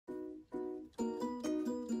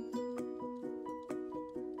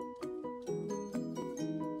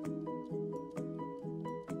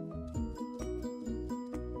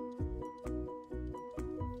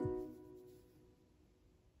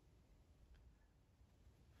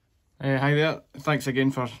Hi there, thanks again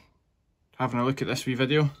for having a look at this wee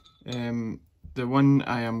video. The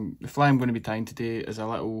fly I'm going to be tying today is a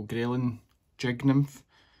little grayling jig nymph,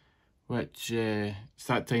 which it's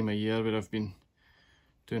that time of year where I've been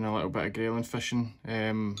doing a little bit of grayling fishing.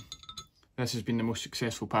 This has been the most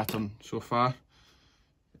successful pattern so far.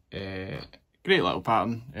 Great little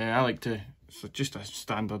pattern. I like to, it's just a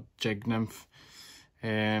standard jig nymph.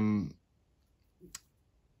 Little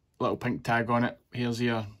pink tag on it, hares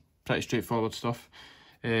here. Pretty straightforward stuff.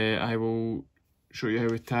 I will show you how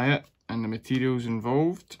we tie it and the materials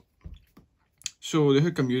involved. So the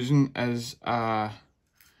hook I'm using is a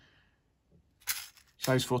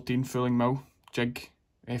size 14 fooling mil jig,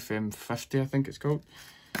 FM50 I think it's called.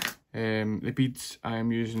 The beads I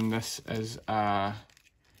am using, this is a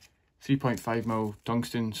 3.5 mil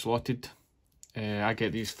tungsten slotted. I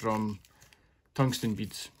get these from Tungsten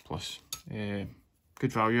Beads Plus.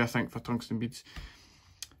 Good value I think for tungsten beads.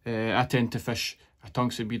 I tend to fish a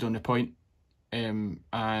tungsten bead on the point and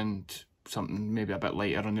something maybe a bit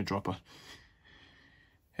lighter on the dropper.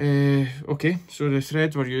 Okay, so the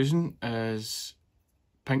thread we're using is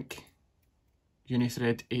pink uni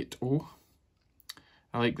thread 8/0.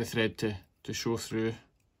 I like the thread to show through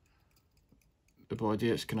the body.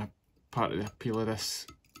 It's kind of part of the appeal of this,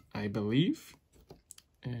 I believe.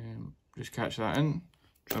 Just catch that in,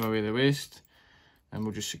 trim away the waste, and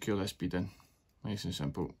we'll just secure this bead in. Nice and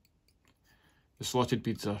simple. The slotted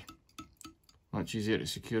beads are much easier to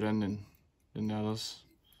secure in than the others.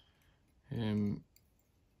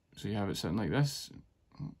 So you have it sitting like this.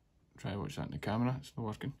 Try to watch that in the camera, it's not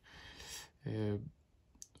working.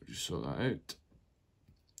 Just sort that out.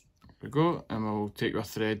 There we go, and we'll take our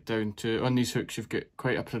thread down to, on these hooks you've got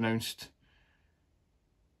quite a pronounced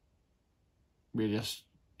where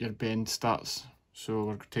your bend starts. So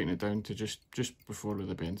we're taking it down to just before where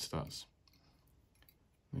the bend starts.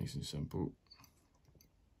 Nice and simple.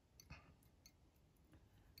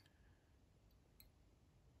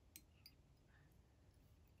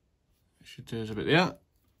 Should do us about there.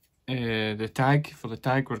 For the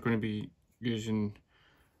tag we're going to be using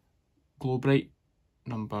Glow Bright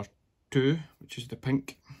number 2, which is the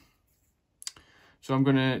pink. So I'm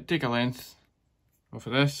going to take a length off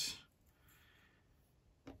of this,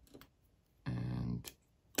 and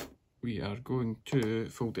we are going to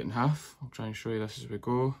fold it in half. I'll try and show you this as we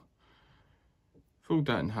go. Fold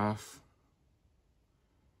that in half,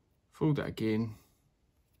 fold it again,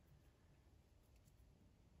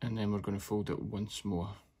 and then we're going to fold it once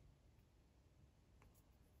more.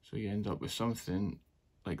 So you end up with something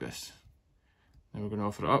like this. Then we're going to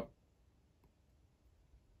offer it up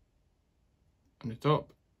on the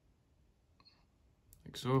top,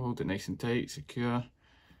 like so. Hold it nice and tight, secure.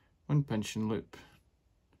 One pinch and loop,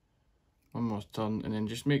 one more turn, and then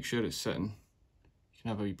just make sure it's sitting. You can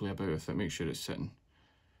have a wee play about with it, make sure it's sitting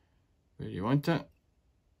where you want it.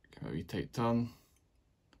 Give it a wee tight turn,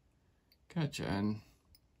 catch it in,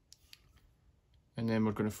 and then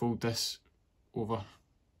we're going to fold this over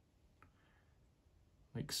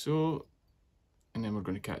like so, and then we're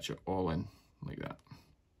going to catch it all in like that.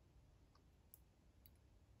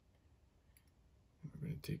 We're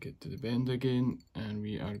going to take it to the bend again, and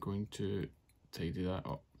we are going to tidy that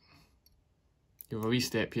up. You have a wee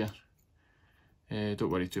step here. Don't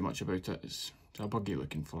worry too much about it, it's a buggy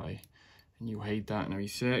looking fly, and you'll hide that in a wee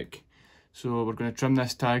sec. So we're going to trim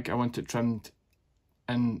this tag. I want it trimmed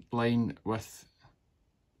in line with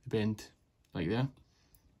the bend, like there.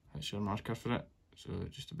 That's your marker for it, so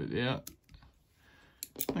just about there.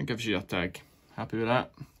 That gives you your tag. Happy with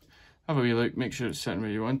that? Have a wee look, make sure it's sitting where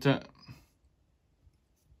you want it.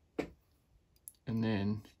 And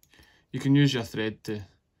then you can use your thread to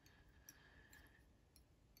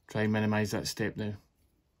try and minimise that step now.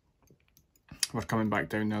 We're coming back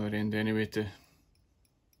down the other end anyway to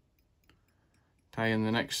tie in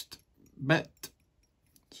the next bit.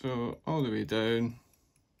 So all the way down.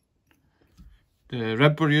 The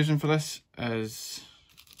rib we're using for this is,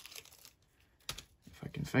 if I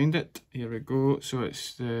can find it, here we go. So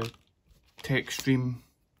it's the Textreme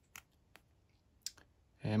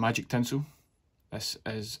magic tinsel. This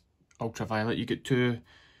is ultraviolet. You get two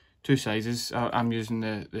sizes. I'm using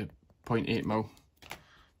the 0.8 mil,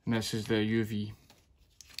 and this is the UV.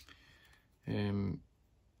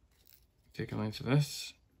 Take a length of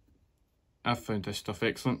this. I've found this stuff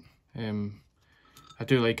excellent. I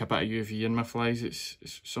do like a bit of UV in my flies.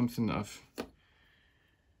 It's something that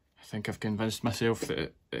I think I've convinced myself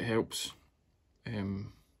that it helps.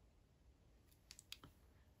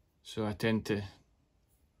 So I tend to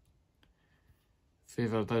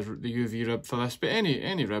favour the UV rib for this, but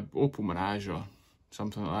any rib, Opal Mirage or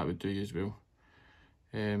something like that would do as well.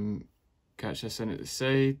 Catch this in at the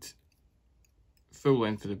side, full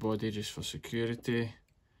length of the body just for security,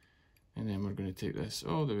 and then we're going to take this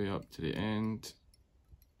all the way up to the end.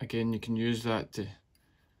 Again, you can use that to,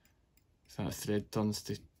 if that thread turns,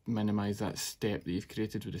 to minimise that step that you've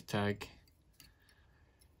created with the tag.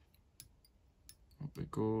 Up we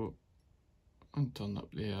go, and turn up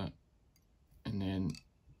there, and then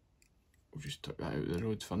we'll just tuck that out of the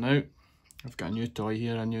road for now. I've got a new toy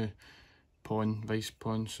here, a new pawn, vice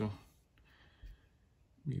pawn, so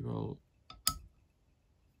we will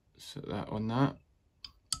set that on that.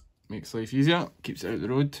 Makes life easier, keeps it out of the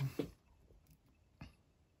road.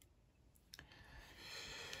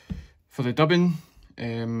 For the dubbing,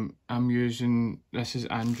 I'm using, this is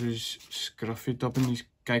Andrew's scruffy dubbing. He's a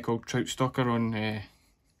guy called Trout Stalker on,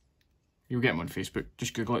 you'll get him on Facebook,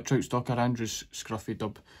 just Google it, Trout Stalker, Andrew's scruffy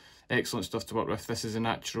dub. Excellent stuff to work with. This is a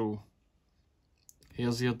natural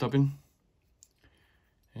hare's ear dubbing.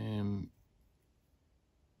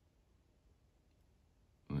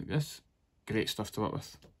 Like this, great stuff to work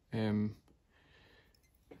with. In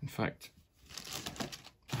fact,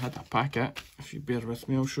 I had a packet, if you bear with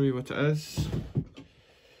me I'll show you what it is.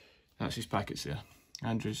 That's his packets there,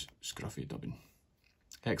 Andrew's scruffy dubbing.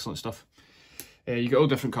 Excellent stuff. You get all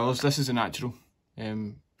different colours. This is a natural.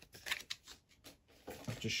 I've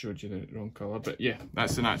just showed you the wrong colour, but yeah,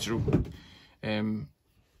 that's the natural. Some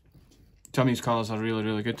of these colours are really,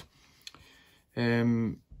 really good.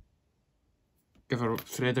 Give our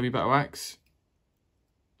thread a wee bit of wax,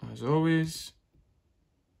 as always.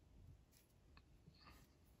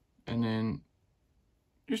 And then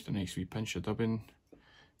just a nice wee pinch of dubbing.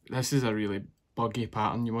 This is a really buggy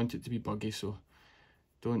pattern. You want it to be buggy, so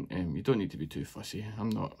don't you don't need to be too fussy. I'm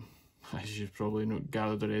not, as you've probably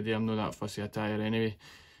gathered already, I'm not that fussy attire anyway.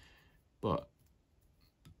 But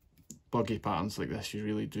buggy patterns like this, you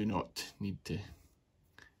really do not need to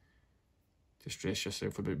stress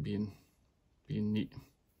yourself about being neat.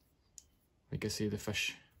 Like I say, the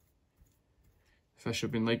fish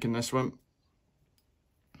have been liking this one.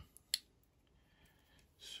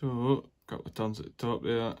 So, a couple of turns at the top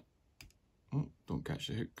there. Oh, don't catch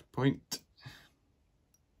the hook point.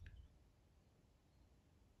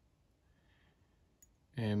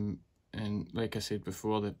 And like I said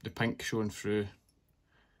before, the pink showing through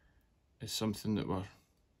is something that we're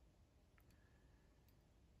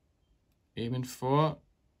aiming for.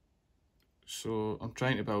 So I'm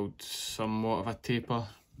trying to build somewhat of a taper.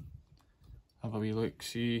 Have a wee look,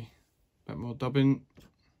 see, a bit more dubbing.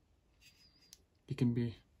 You can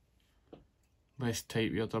be less tight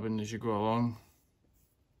with your dubbing as you go along.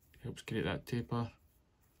 Helps create that taper.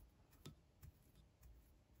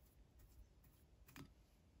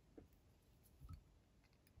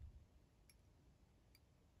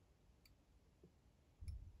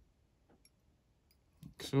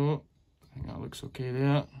 Like so, I think that looks okay there.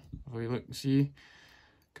 Have a wee look and see.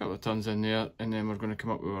 A couple of turns in there, and then we're going to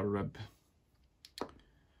come up with our rib.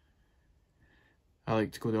 I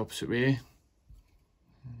like to go the opposite way.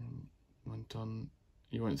 One turn,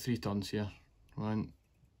 you want 3 turns here. 1,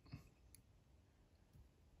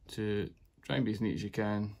 2, try and be as neat as you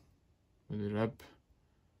can with the rib.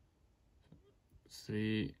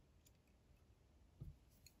 3,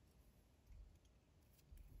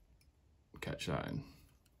 catch that in,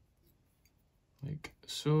 like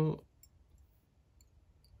so.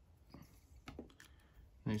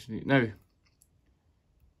 Nice and neat. Now,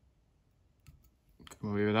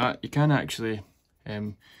 come away with that. You can actually,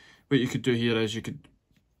 what you could do here is you could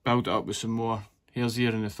build it up with some more hare's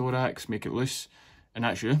ear in the thorax, make it loose, and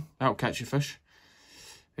actually that'll catch your fish.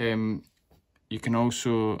 You can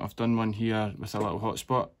also, I've done one here with a little hot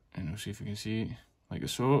spot, and I'll see if you can see, like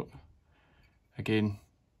so. Again,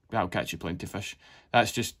 that'll catch you plenty of fish.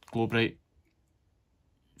 That's just glow bright,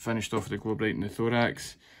 finished off with the glow bright in the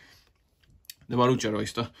thorax. The world's your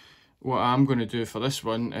oyster. What I'm going to do for this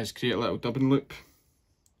one is create a little dubbing loop,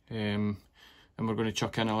 and we're going to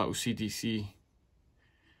chuck in a little CDC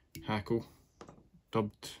Hackle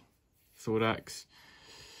dubbed thorax,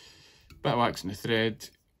 bit of wax in the thread,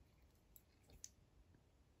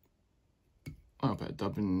 a little bit of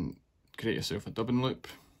dubbing, create yourself a dubbing loop.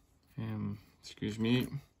 Excuse me.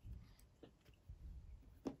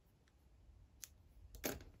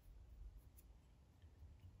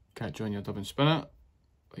 Catch on your dubbing spinner,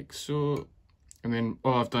 like so. And then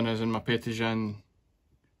all I've done is in my Petition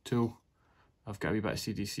tool, I've got a wee bit of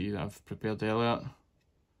CDC that I've prepared earlier.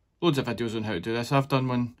 Loads of videos on how to do this. I've done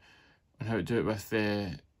one on how to do it with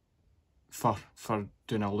fur for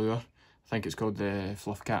doing a lure. I think it's called the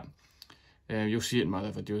fluff cap. You'll see it in my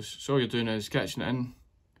other videos. So all you're doing is catching it in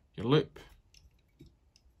your loop,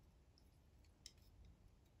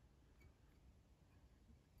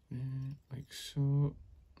 like so.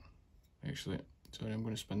 Actually, sorry, I'm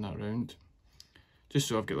going to spin that around just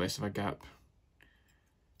so I've got less of a gap.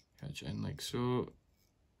 Catch it in like so,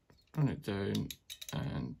 run it down,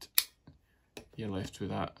 and you're left with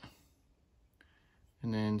that.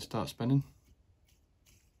 And then start spinning.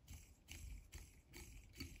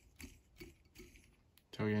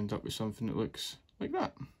 Till you end up with something that looks like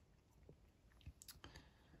that.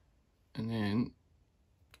 And then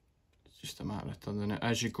it's just a matter of turning it.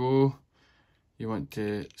 As you go, you want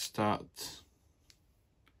to start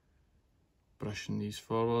brushing these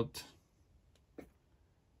forward.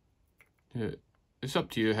 It's up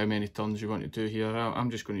to you how many turns you want to do here. I'm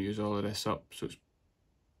just going to use all of this up, so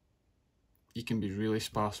you can be really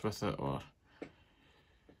sparse with it, or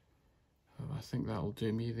I think that'll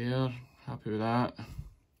do me there. Happy with that.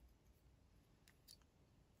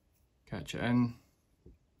 Catch it in.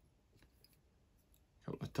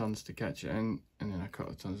 Couple of turns to catch it in, and then a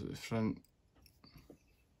couple of turns at the front.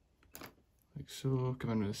 Like so.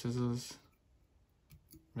 Come in with the scissors.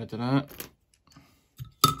 Rid of that.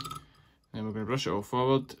 Then we're going to brush it all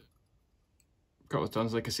forward. A couple of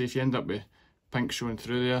turns, like I say, if you end up with pink showing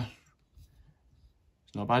through there,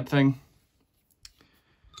 it's not a bad thing.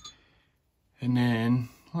 And then,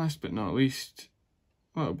 last but not least,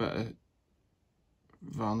 a little bit of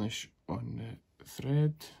varnish on the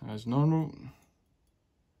thread as normal.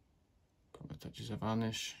 A couple of touches of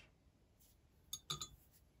varnish.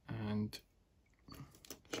 And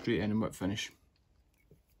straight in and whip finish.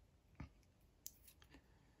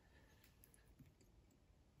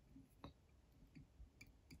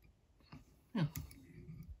 Yeah,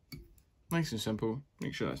 nice and simple.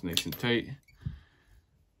 Make sure that's nice and tight.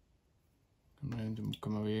 Come round and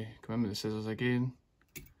come away. Come in with the scissors again.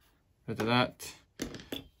 Rid of that.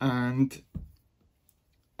 And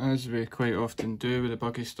as we quite often do with the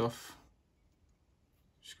buggy stuff,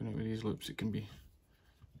 just going out with these loops, it can be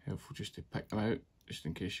helpful just to pick them out, just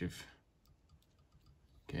in case you've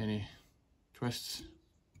got any twists.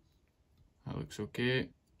 That looks okay.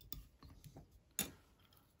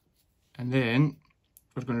 And then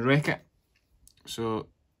we're going to wreck it. So,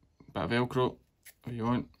 a bit of Velcro, if you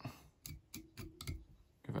want.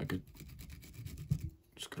 Give it a good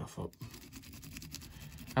scruff up.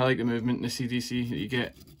 I like the movement in the CDC that you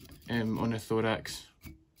get on the thorax.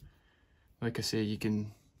 Like I say, you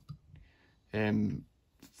can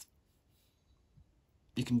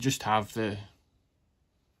just have the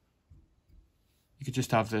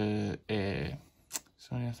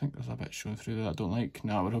sorry, I think there's a bit showing through that I don't like.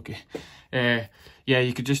 No, we're okay. Yeah,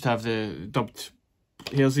 you could just have the dubbed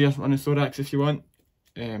hairs here on the thorax if you want.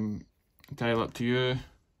 Entirely up to you.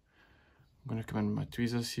 I'm going to come in with my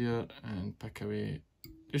tweezers here and pick away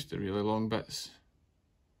just the really long bits.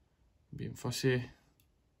 Being fussy.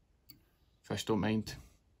 Fish don't mind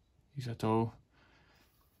these at all.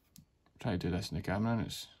 Try to do this in the camera and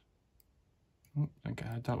it's... Oh, I think I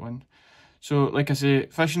had that one. So, like I say,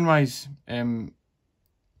 fishing wise, in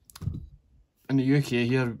the UK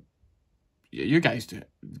here, you guys do it.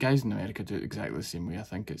 Guys in America do it exactly the same way. I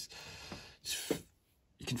think it's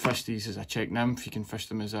you can fish these as a check nymph. You can fish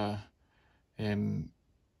them as a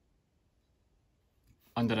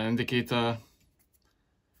under an indicator.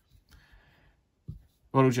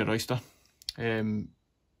 World's your oyster.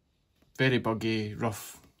 Very buggy,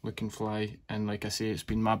 rough looking fly, and like I say, it's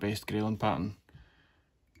been my best grayling pattern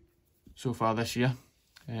so far this year.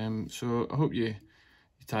 So I hope you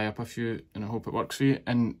tie up a few, and I hope it works for you.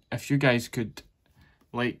 And if you guys could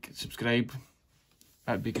like, subscribe,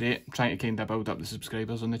 that'd be great. I'm trying to kind of build up the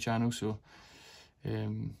subscribers on the channel, so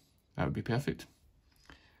that would be perfect.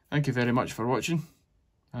 Thank you very much for watching,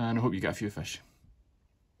 and I hope you get a few fish.